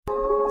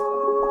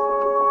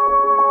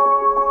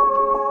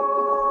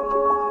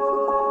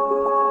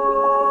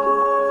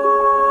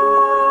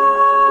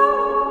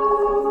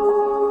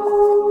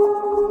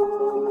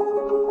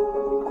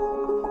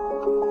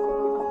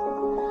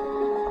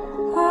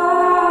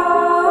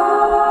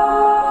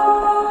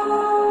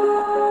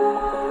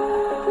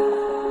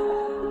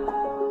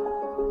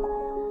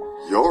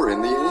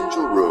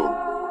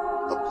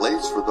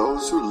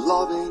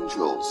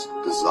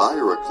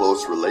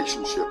close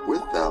relationship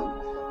with them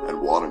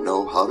and want to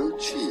know how to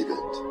achieve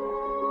it.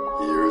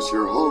 Here's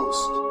your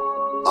host,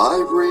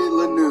 Ivory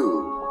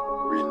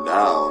Lanou,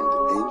 renowned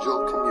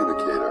angel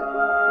communicator.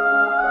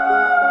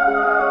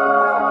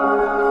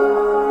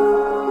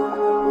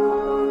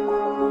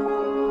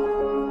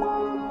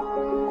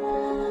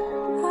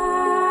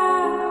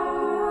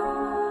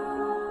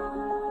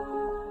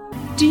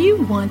 Do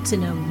you want to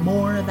know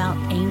more about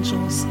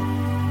angels?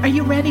 Are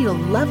you ready to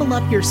level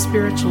up your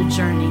spiritual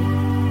journey?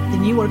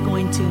 Then you are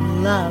going to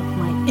love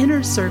my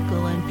Inner Circle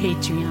on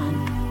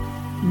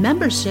Patreon.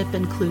 Membership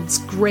includes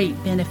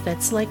great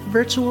benefits like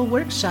virtual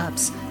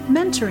workshops,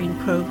 mentoring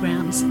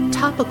programs,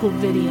 topical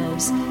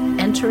videos,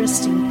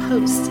 interesting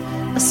posts,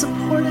 a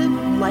supportive,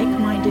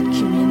 like-minded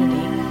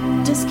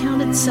community,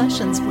 discounted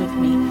sessions with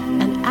me,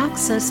 and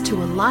access to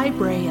a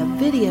library of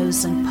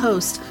videos and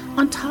posts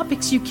on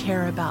topics you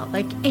care about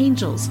like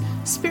angels,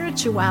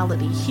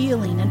 spirituality,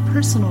 healing, and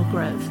personal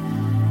growth.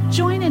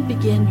 Join and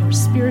begin your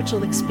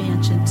spiritual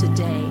expansion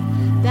today.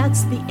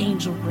 That's the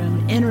Angel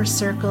Room Inner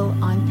Circle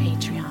on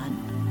Patreon.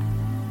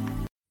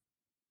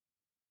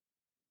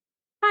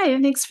 Hi,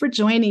 and thanks for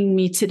joining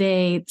me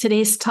today.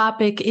 Today's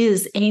topic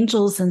is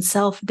angels and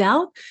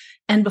self-doubt.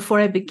 And before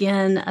I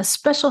begin, a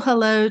special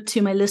hello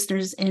to my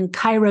listeners in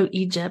Cairo,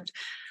 Egypt.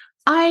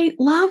 I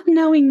love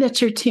knowing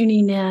that you're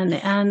tuning in,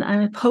 and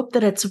I hope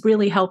that it's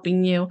really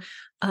helping you.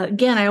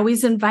 Again, I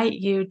always invite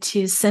you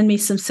to send me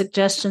some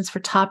suggestions for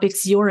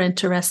topics you're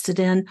interested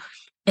in,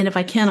 and if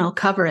I can, I'll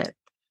cover it.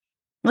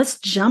 Let's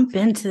jump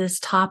into this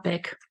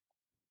topic.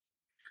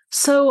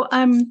 So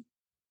I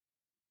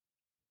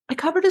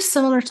covered a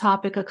similar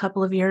topic a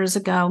couple of years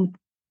ago,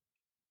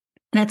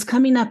 and it's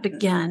coming up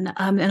again.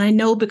 And I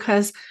know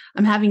because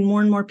I'm having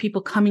more and more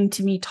people coming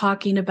to me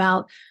talking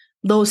about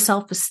low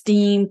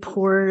self-esteem,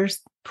 poor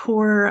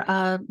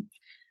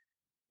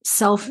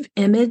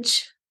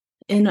self-image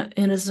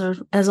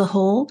as a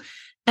whole.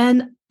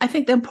 And I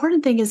think the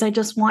important thing is I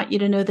just want you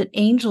to know that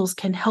angels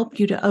can help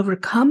you to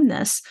overcome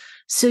this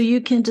so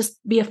you can just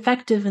be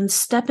effective and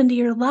step into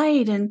your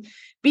light and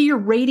be your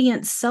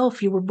radiant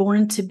self you were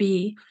born to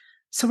be.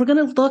 So we're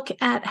going to look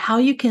at how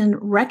you can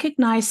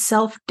recognize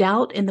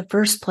self-doubt in the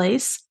first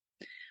place.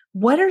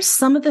 What are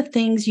some of the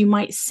things you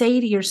might say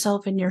to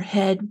yourself in your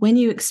head when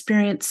you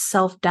experience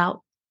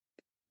self-doubt?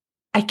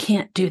 I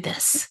can't do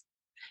this.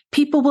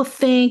 People will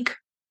think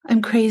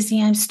I'm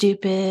crazy, I'm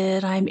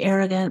stupid, I'm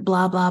arrogant,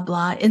 blah, blah,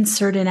 blah,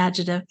 insert an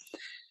adjective.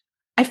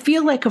 I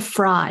feel like a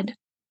fraud.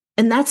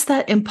 And that's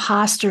that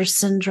imposter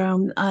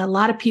syndrome. A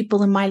lot of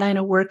people in my line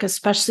of work,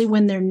 especially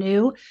when they're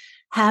new,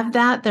 have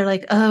that. They're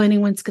like, oh,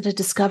 anyone's going to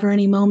discover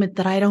any moment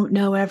that I don't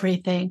know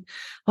everything.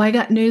 Well, I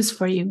got news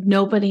for you.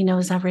 Nobody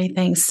knows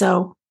everything.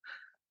 So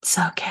it's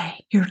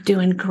okay. You're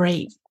doing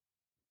great.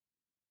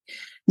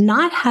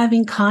 Not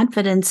having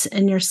confidence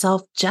in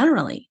yourself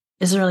generally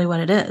is really what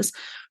it is.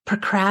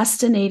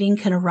 Procrastinating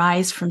can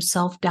arise from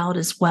self-doubt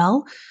as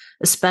well,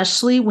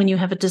 especially when you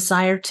have a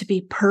desire to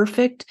be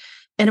perfect.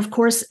 And of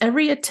course,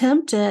 every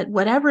attempt at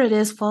whatever it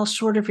is falls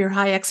short of your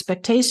high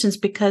expectations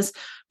because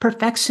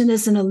perfection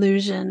is an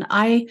illusion.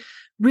 I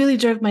really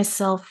drove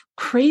myself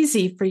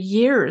crazy for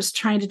years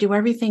trying to do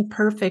everything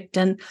perfect.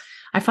 And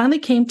I finally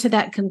came to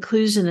that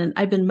conclusion, and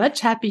I've been much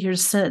happier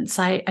since.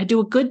 I do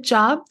a good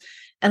job,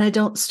 and I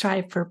don't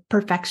strive for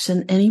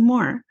perfection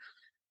anymore.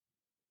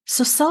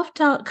 So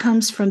self-doubt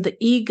comes from the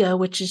ego,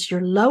 which is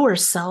your lower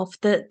self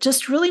that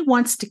just really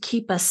wants to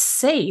keep us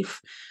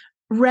safe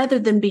rather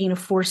than being a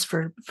force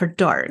for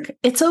dark.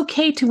 It's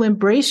okay to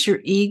embrace your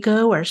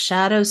ego or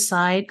shadow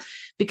side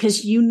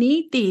because you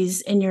need these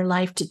in your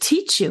life to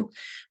teach you,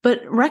 but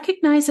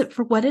recognize it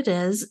for what it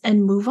is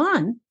and move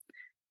on.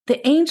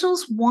 The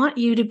angels want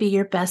you to be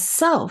your best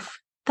self.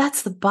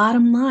 That's the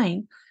bottom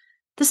line.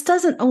 This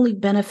doesn't only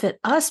benefit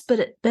us, but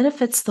it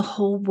benefits the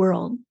whole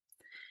world.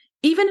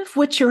 Even if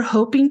what you're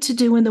hoping to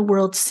do in the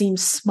world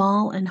seems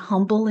small and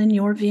humble in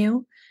your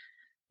view,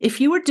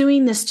 if you are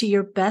doing this to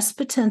your best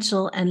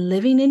potential and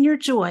living in your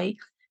joy,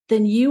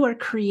 then you are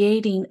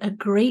creating a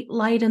great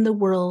light in the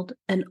world,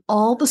 and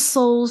all the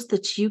souls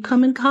that you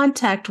come in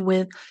contact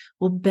with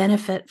will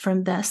benefit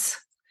from this.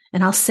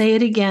 And I'll say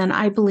it again,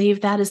 I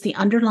believe that is the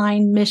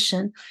underlying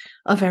mission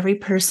of every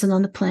person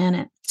on the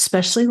planet,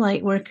 especially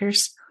light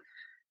workers.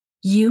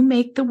 You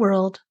make the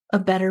world a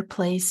better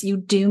place. You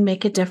do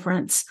make a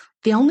difference.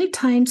 The only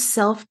time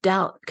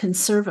self-doubt can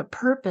serve a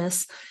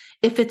purpose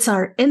if it's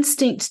our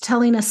instinct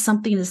telling us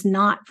something is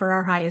not for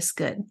our highest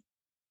good.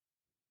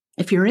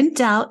 If you're in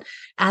doubt,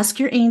 ask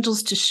your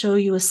angels to show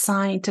you a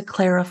sign to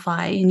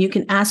clarify. And you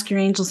can ask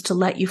your angels to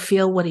let you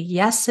feel what a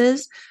yes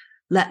is.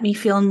 Let me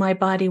feel in my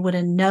body what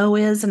a no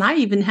is. And I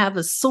even have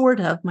a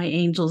sort of my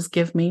angels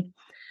give me.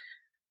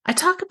 I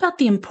talk about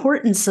the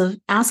importance of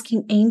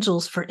asking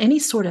angels for any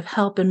sort of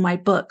help in my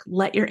book,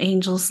 Let Your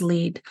Angels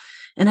Lead.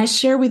 And I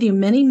share with you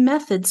many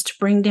methods to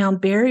bring down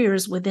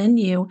barriers within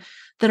you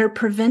that are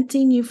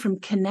preventing you from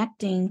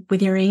connecting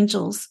with your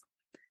angels.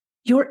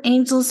 Your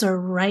angels are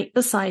right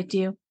beside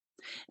you,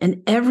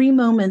 and every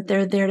moment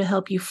they're there to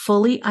help you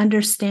fully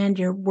understand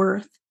your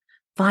worth,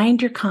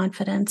 Find your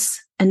confidence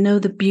and know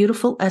the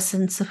beautiful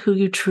essence of who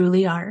you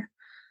truly are.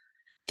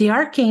 The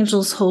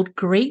archangels hold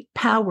great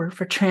power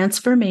for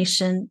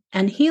transformation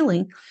and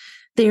healing.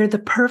 They are the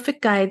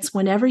perfect guides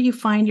whenever you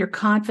find your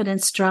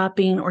confidence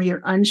dropping or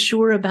you're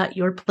unsure about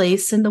your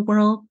place in the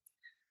world.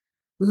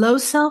 Low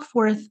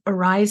self-worth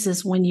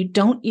arises when you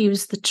don't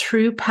use the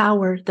true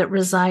power that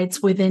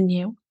resides within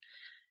you.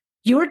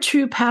 Your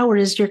true power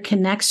is your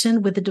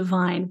connection with the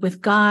divine,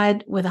 with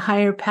God, with a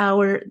higher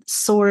power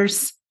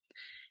source,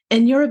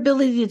 and your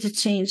ability to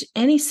change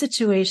any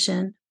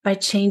situation by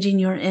changing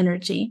your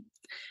energy.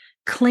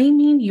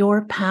 Claiming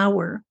your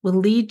power will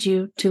lead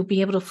you to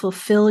be able to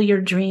fulfill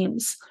your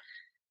dreams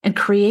and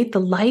create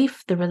the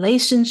life, the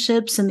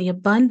relationships, and the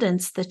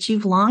abundance that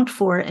you've longed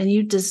for and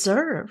you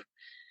deserve.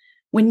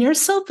 When your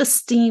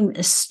self-esteem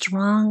is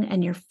strong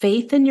and your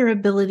faith in your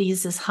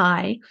abilities is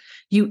high,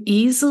 you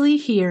easily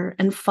hear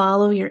and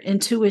follow your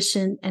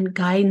intuition and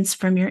guidance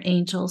from your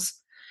angels.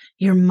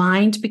 Your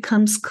mind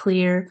becomes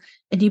clear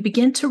and you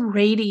begin to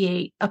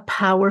radiate a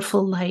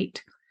powerful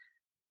light.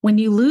 When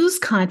you lose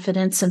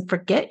confidence and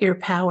forget your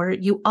power,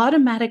 you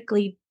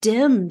automatically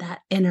dim that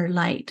inner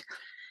light.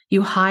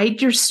 You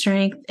hide your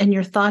strength and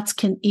your thoughts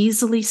can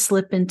easily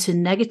slip into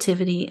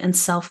negativity and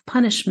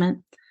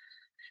self-punishment.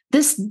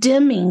 This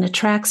dimming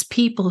attracts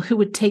people who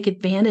would take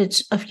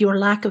advantage of your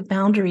lack of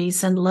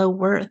boundaries and low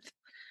worth.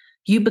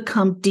 You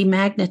become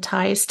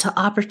demagnetized to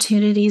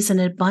opportunities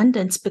and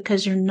abundance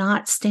because you're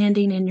not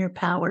standing in your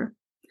power.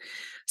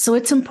 So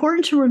it's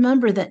important to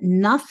remember that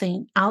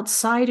nothing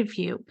outside of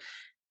you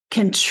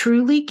can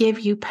truly give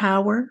you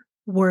power,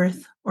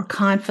 worth, or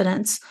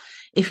confidence.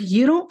 If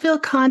you don't feel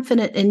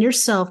confident in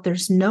yourself,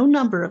 there's no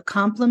number of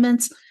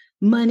compliments,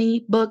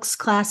 money, books,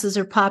 classes,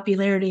 or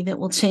popularity that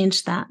will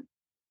change that.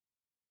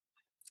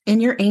 In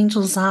your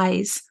angel's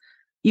eyes,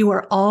 you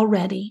are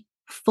already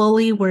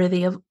fully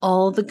worthy of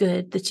all the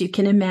good that you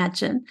can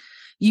imagine.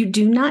 You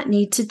do not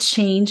need to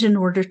change in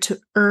order to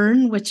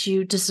earn what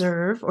you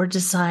deserve or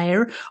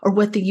desire or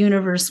what the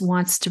universe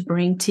wants to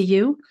bring to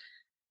you.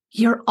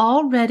 You're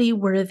already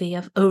worthy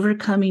of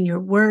overcoming your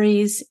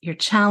worries, your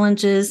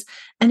challenges,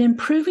 and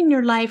improving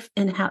your life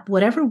in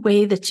whatever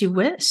way that you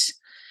wish.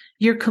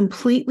 You're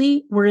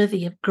completely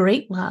worthy of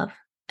great love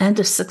and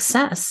of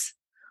success.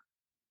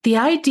 The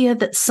idea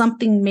that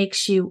something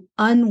makes you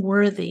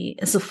unworthy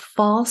is a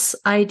false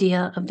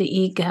idea of the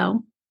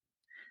ego.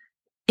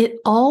 It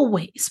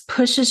always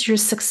pushes your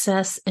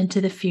success into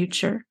the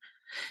future.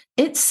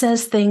 It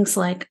says things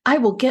like, I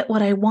will get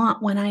what I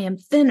want when I am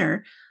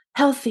thinner,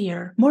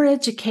 healthier, more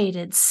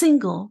educated,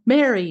 single,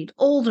 married,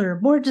 older,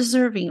 more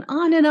deserving,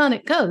 on and on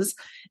it goes.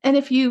 And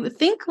if you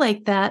think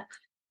like that,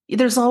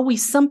 there's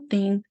always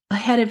something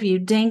ahead of you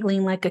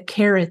dangling like a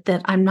carrot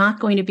that I'm not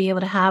going to be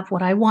able to have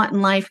what I want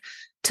in life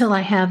till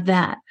I have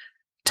that.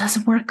 It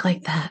doesn't work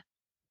like that.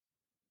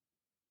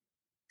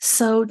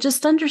 So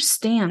just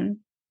understand,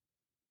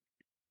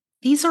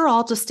 these are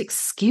all just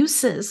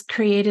excuses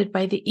created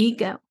by the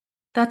ego.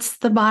 That's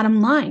the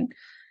bottom line.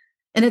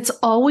 And it's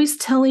always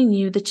telling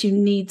you that you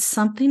need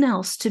something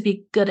else to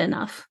be good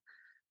enough.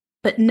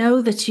 But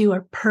know that you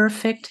are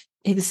perfect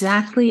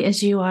exactly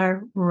as you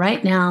are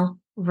right now,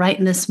 right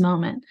in this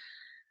moment.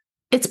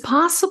 It's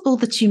possible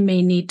that you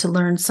may need to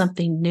learn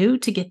something new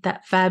to get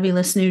that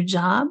fabulous new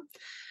job.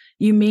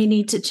 You may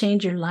need to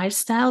change your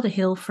lifestyle to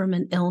heal from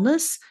an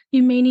illness.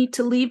 You may need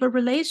to leave a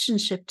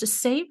relationship to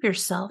save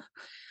yourself.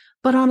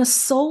 But on a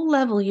soul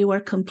level, you are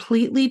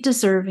completely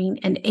deserving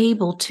and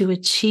able to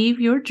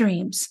achieve your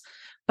dreams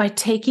by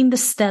taking the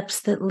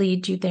steps that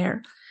lead you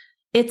there.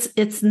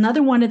 It's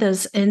another one of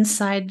those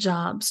inside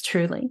jobs,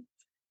 truly.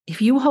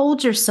 If you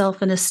hold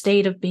yourself in a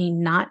state of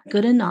being not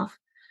good enough,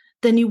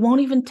 then you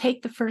won't even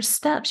take the first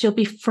steps. You'll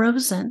be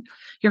frozen.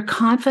 Your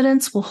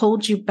confidence will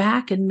hold you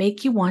back and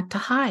make you want to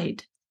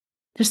hide.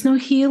 There's no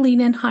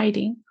healing in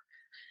hiding.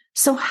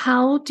 So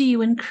how do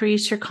you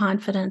increase your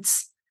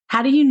confidence?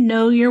 How do you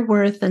know your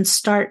worth and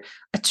start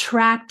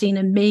attracting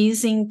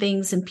amazing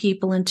things and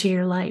people into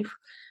your life?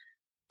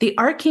 The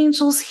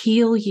archangels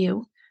heal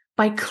you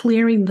by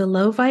clearing the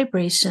low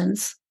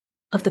vibrations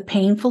of the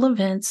painful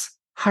events,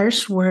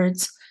 harsh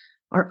words,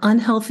 or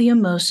unhealthy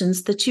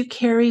emotions that you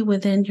carry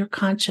within your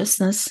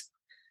consciousness.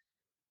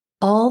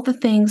 All the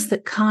things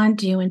that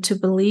conned you into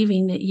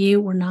believing that you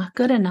were not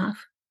good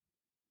enough.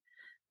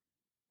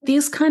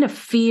 These kind of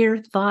fear,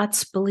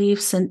 thoughts,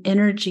 beliefs, and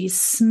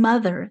energies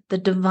smother the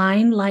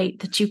divine light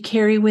that you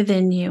carry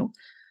within you.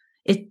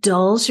 It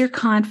dulls your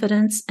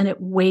confidence and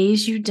it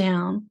weighs you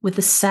down with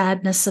the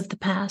sadness of the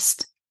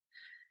past.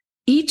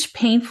 Each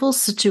painful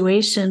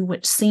situation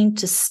which seemed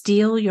to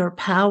steal your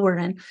power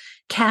and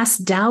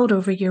cast doubt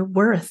over your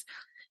worth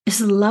is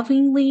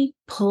lovingly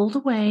pulled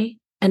away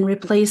and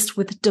replaced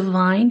with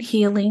divine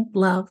healing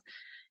love.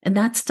 And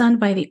that's done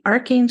by the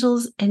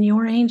archangels and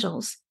your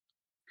angels.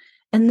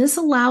 And this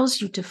allows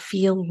you to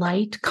feel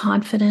light,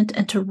 confident,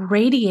 and to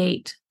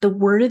radiate the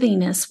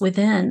worthiness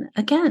within.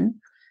 Again,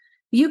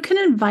 you can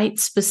invite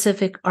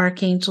specific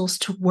archangels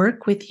to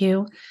work with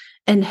you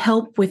and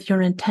help with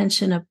your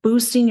intention of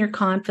boosting your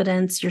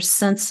confidence, your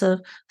sense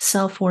of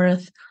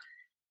self-worth.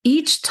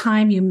 Each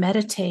time you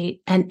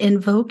meditate and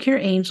invoke your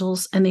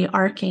angels and the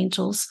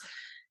archangels,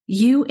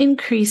 you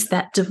increase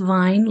that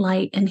divine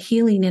light and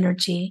healing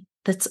energy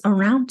that's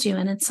around you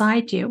and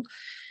inside you.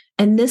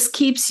 And this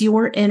keeps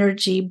your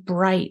energy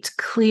bright,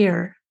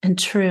 clear, and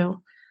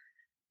true.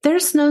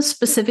 There's no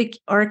specific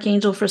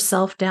archangel for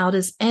self-doubt,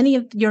 as any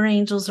of your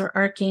angels or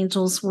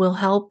archangels will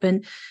help.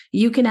 And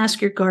you can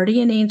ask your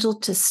guardian angel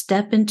to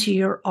step into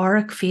your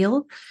auric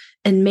field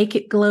and make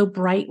it glow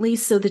brightly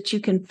so that you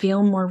can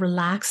feel more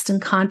relaxed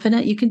and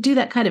confident. You can do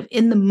that kind of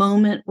in the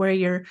moment where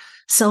your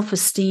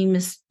self-esteem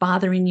is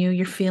bothering you,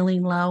 you're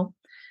feeling low.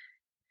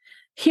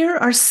 Here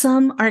are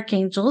some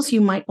archangels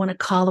you might want to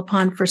call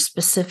upon for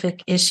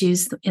specific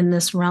issues in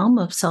this realm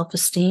of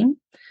self-esteem.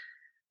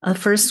 The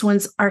first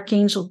one's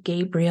Archangel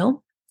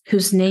Gabriel,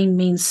 whose name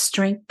means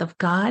strength of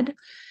God.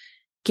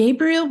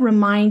 Gabriel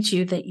reminds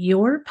you that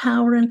your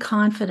power and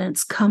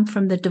confidence come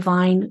from the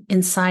divine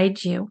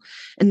inside you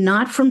and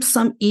not from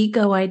some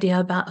ego idea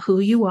about who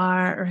you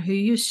are or who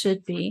you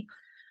should be.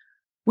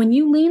 When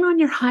you lean on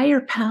your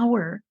higher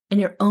power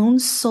and your own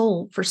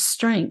soul for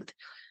strength,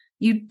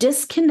 you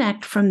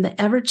disconnect from the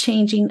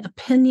ever-changing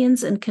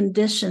opinions and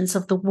conditions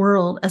of the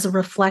world as a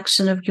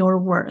reflection of your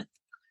worth.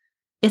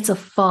 It's a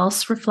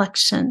false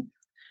reflection.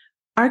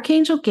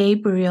 Archangel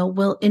Gabriel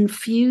will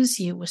infuse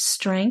you with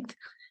strength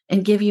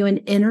and give you an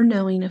inner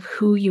knowing of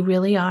who you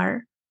really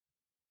are.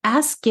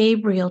 Ask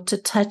Gabriel to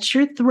touch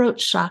your throat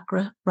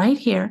chakra right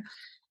here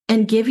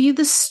and give you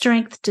the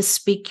strength to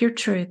speak your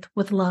truth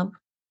with love.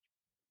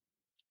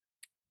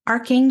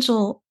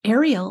 Archangel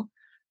Ariel,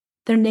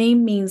 their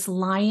name means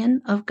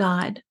Lion of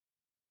God.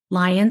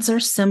 Lions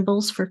are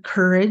symbols for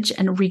courage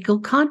and regal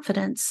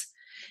confidence.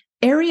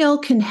 Ariel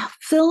can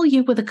fill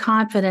you with a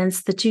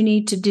confidence that you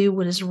need to do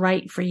what is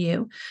right for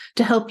you,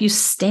 to help you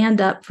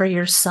stand up for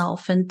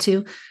yourself and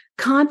to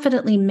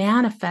confidently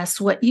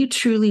manifest what you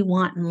truly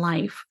want in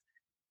life.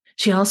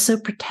 She also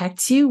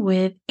protects you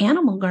with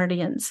animal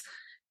guardians.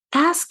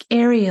 Ask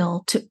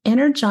Ariel to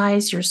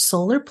energize your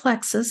solar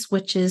plexus,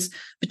 which is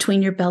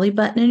between your belly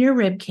button and your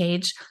rib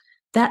cage,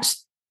 that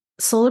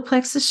solar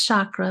plexus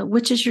chakra,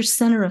 which is your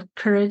center of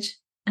courage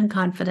and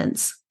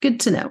confidence.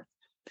 Good to know.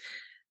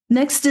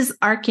 Next is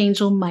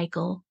Archangel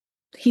Michael.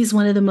 He's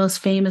one of the most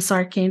famous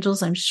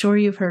archangels. I'm sure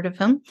you've heard of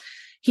him.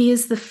 He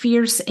is the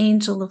fierce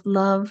angel of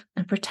love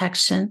and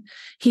protection.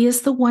 He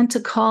is the one to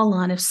call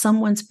on if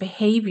someone's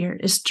behavior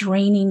is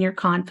draining your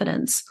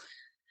confidence.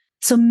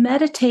 So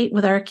meditate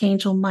with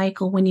Archangel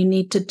Michael when you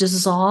need to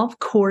dissolve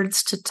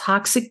cords to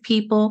toxic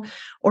people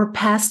or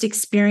past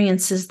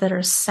experiences that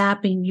are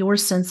sapping your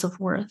sense of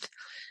worth.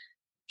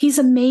 He's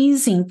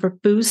amazing for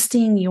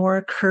boosting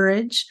your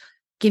courage,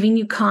 giving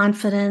you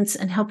confidence,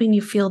 and helping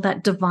you feel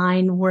that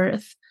divine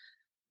worth.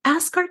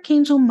 Ask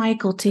Archangel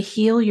Michael to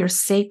heal your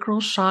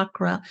sacral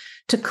chakra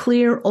to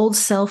clear old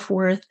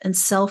self-worth and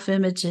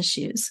self-image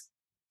issues.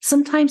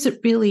 Sometimes it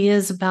really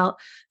is about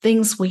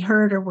things we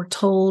heard or were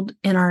told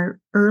in our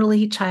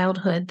early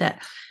childhood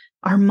that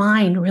our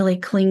mind really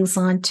clings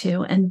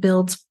onto and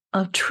builds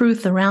a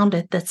truth around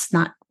it that's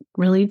not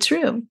really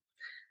true.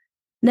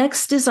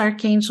 Next is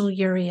Archangel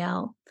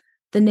Uriel.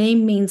 The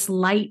name means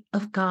light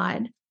of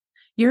God.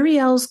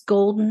 Uriel's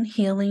golden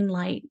healing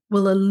light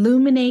will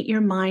illuminate your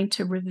mind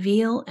to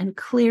reveal and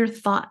clear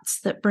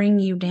thoughts that bring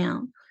you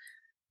down.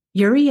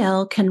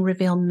 Uriel can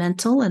reveal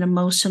mental and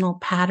emotional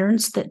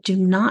patterns that do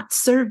not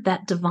serve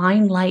that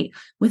divine light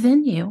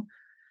within you.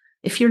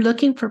 If you're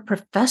looking for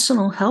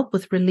professional help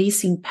with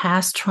releasing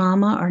past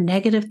trauma or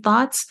negative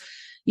thoughts,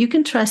 you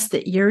can trust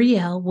that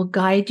Uriel will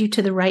guide you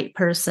to the right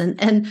person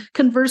and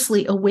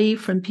conversely away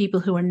from people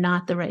who are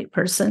not the right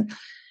person.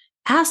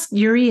 Ask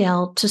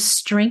Uriel to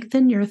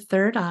strengthen your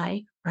third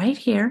eye right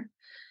here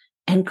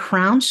and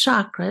crown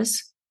chakras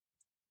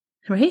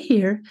right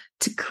here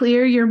to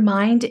clear your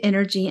mind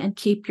energy and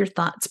keep your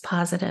thoughts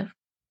positive.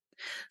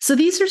 So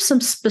these are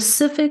some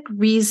specific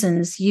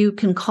reasons you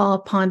can call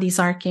upon these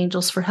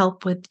archangels for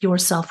help with your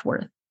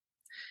self-worth.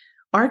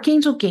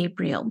 Archangel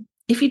Gabriel,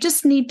 if you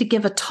just need to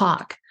give a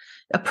talk,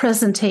 a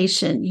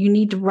presentation, you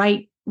need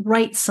to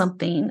write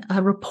something,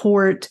 a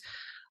report,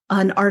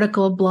 an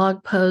article, a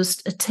blog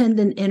post, attend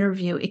an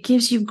interview, it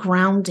gives you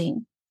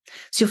grounding.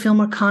 So you'll feel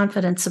more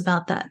confidence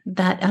about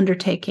that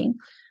undertaking.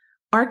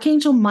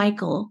 Archangel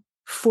Michael,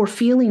 for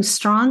feeling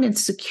strong and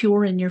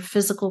secure in your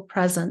physical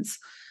presence.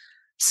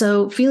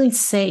 So feeling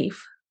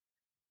safe,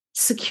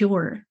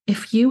 secure.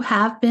 If you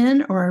have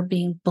been or are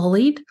being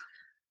bullied,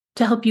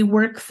 to help you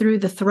work through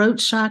the throat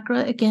chakra,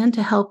 again,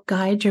 to help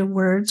guide your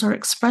words or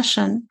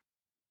expression.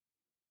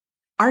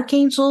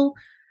 Archangel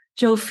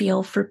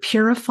Jophiel for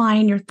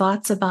purifying your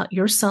thoughts about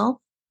yourself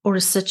or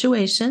a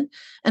situation,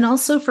 and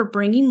also for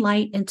bringing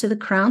light into the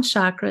crown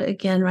chakra,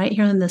 again, right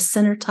here in the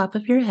center top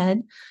of your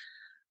head.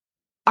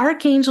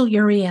 Archangel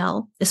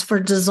Uriel is for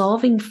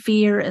dissolving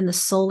fear in the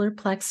solar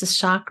plexus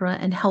chakra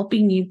and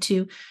helping you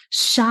to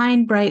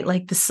shine bright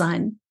like the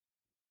sun.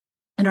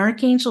 And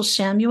Archangel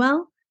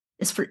Shamuel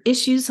is for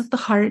issues of the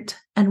heart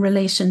and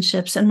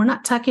relationships. And we're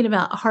not talking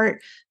about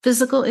heart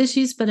physical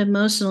issues, but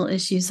emotional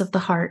issues of the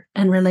heart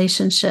and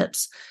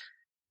relationships.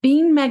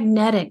 being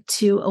magnetic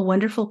to a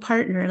wonderful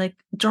partner, like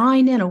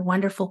drawing in a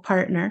wonderful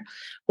partner,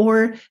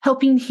 or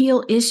helping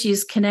heal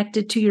issues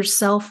connected to your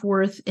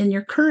self-worth in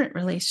your current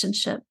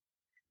relationship.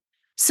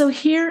 So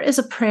here is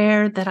a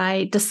prayer that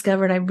I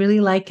discovered. I really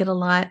like it a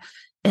lot,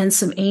 and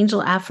some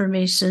angel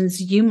affirmations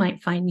you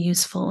might find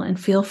useful, and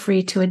feel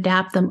free to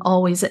adapt them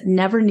always. It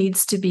never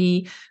needs to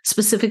be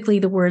specifically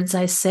the words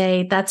I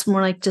say. That's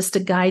more like just a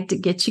guide to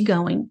get you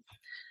going.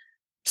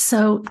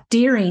 So,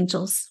 dear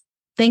angels,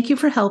 thank you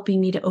for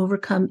helping me to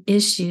overcome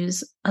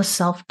issues of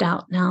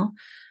self-doubt now.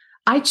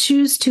 I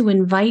choose to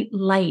invite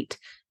light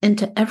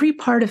into every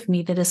part of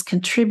me that has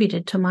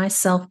contributed to my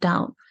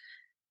self-doubt.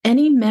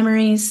 Any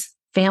memories,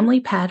 family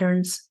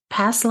patterns,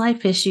 past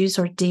life issues,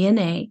 or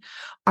DNA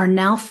are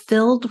now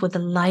filled with the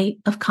light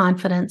of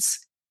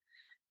confidence.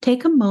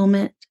 Take a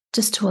moment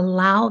just to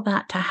allow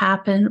that to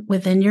happen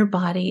within your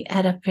body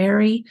at a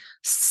very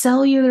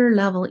cellular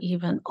level,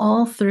 even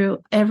all through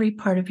every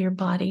part of your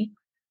body.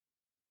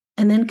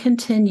 And then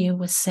continue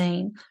with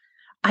saying,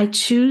 I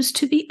choose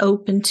to be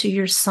open to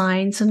your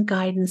signs and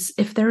guidance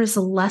if there is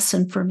a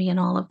lesson for me in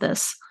all of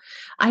this.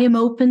 I am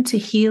open to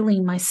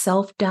healing my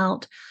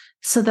self-doubt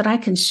so that I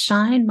can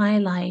shine my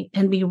light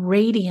and be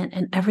radiant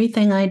in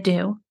everything I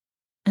do.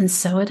 And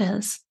so it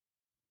is.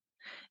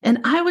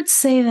 And I would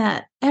say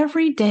that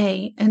every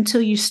day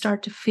until you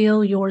start to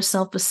feel your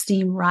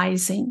self-esteem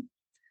rising.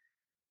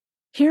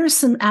 Here are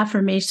some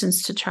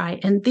affirmations to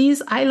try. And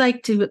these, I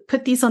like to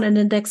put these on an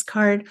index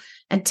card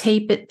and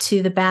tape it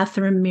to the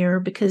bathroom mirror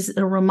because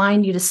it'll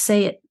remind you to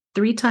say it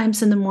 3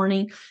 times in the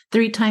morning,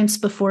 3 times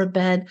before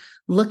bed,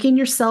 looking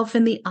yourself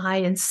in the eye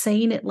and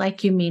saying it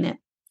like you mean it.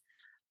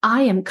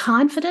 I am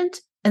confident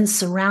and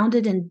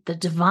surrounded in the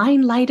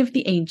divine light of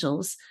the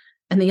angels.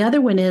 And the other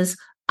one is,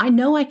 I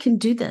know I can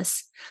do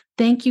this.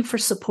 Thank you for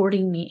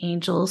supporting me,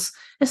 angels.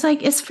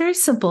 It's very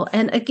simple.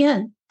 And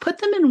again, put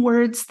them in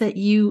words that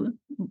you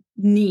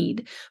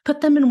need.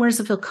 Put them in words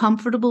that feel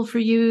comfortable for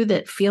you,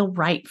 that feel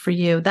right for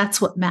you.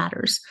 That's what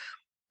matters.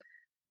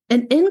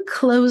 And in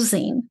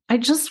closing, I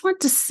just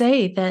want to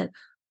say that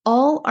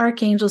all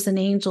archangels and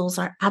angels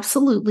are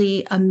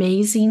absolutely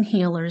amazing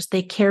healers.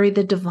 They carry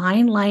the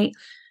divine light,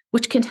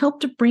 which can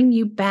help to bring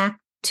you back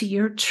to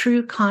your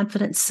true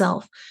confident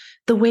self,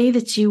 the way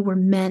that you were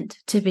meant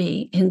to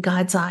be in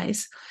God's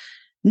eyes.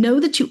 Know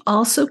that you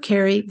also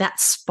carry that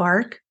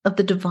spark of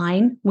the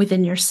divine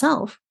within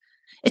yourself.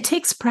 It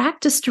takes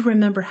practice to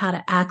remember how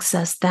to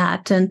access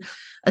that, and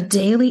a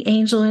daily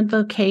angel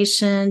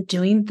invocation,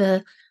 doing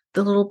the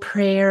little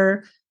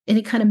prayer,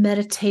 any kind of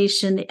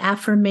meditation, the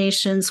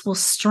affirmations will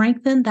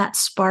strengthen that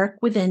spark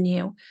within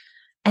you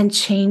and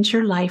change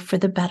your life for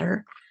the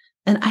better.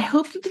 And I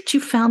hope that you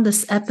found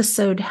this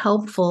episode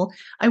helpful.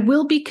 I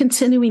will be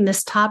continuing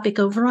this topic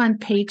over on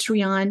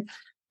Patreon.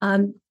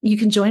 You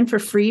can join for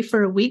free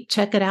for a week.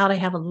 Check it out. I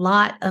have a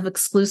lot of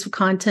exclusive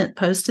content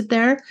posted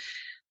there.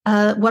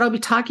 What I'll be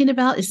talking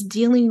about is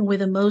dealing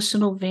with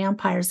emotional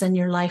vampires in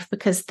your life,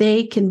 because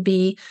they can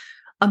be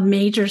a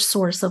major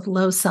source of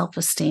low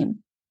self-esteem.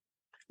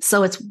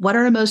 So it's what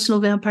are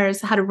emotional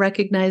vampires, how to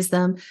recognize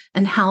them,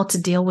 and how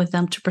to deal with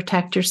them to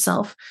protect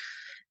yourself.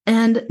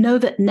 And know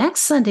that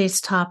next Sunday's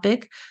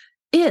topic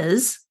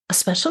is a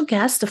special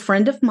guest, a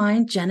friend of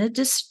mine, Jenna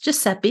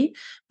Giuseppe.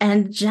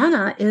 And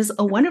Jenna is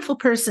a wonderful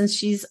person.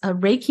 She's a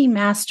Reiki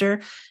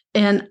master.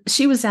 And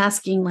she was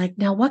asking,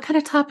 now, what kind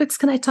of topics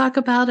can I talk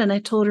about? And I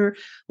told her,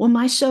 well,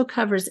 my show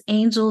covers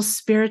angels,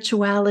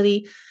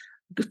 spirituality,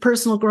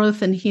 personal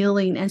growth, and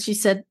healing. And she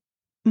said,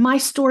 my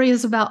story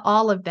is about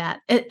all of that.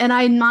 And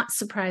I'm not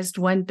surprised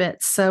one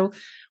bit. So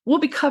we'll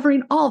be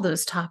covering all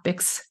those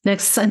topics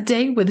next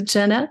Sunday with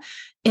Jenna.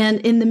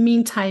 And in the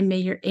meantime, may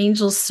your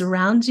angels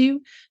surround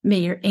you. May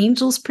your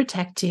angels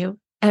protect you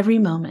every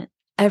moment,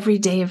 every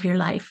day of your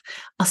life.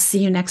 I'll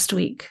see you next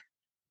week.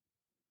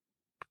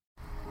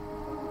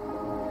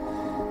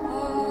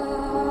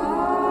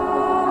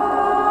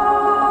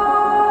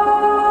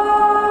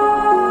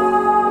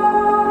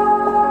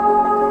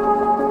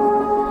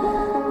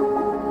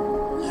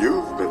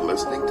 You've been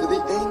listening to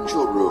The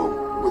Angel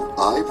Room with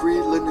Ivory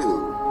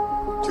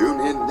Lanou.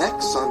 Tune in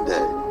next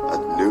Sunday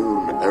at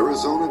noon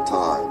Arizona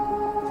time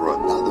for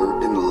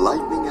another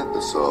enlightening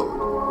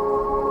episode